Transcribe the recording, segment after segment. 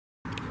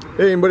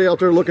Hey, anybody out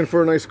there looking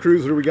for a nice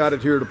cruiser? We got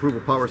it here at Approval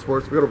Power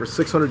Sports. We got over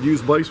 600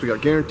 used bikes. We got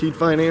guaranteed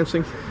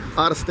financing,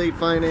 out-of-state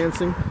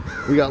financing.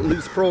 We got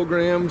lease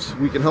programs.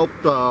 We can help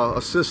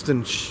assist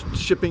in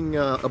shipping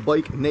a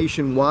bike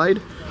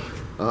nationwide.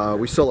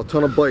 We sell a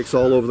ton of bikes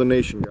all over the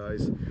nation,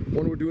 guys.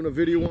 One we're doing a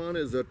video on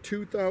is a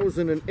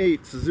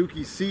 2008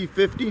 Suzuki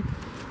C50.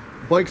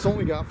 Bike's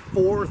only got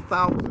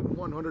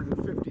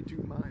 4,152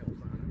 miles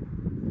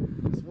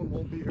on it. This one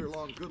won't be here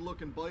long. Good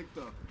looking bike.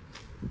 The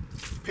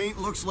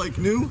paint looks like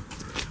new.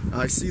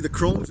 I see the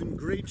chrome's in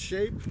great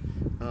shape.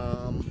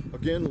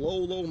 Again,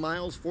 low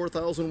miles,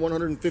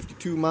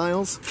 4,152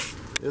 miles.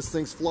 This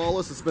thing's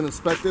flawless. It's been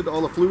inspected.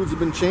 All the fluids have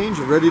been changed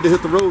and ready to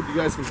hit the road. You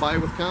guys can buy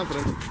it with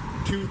confidence.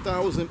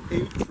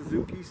 2008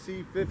 Suzuki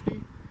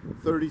C50,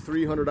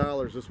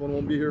 $3,300. This one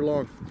won't be here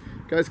long.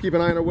 Guys, keep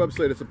an eye on our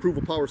website. It's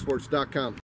approvalpowersports.com.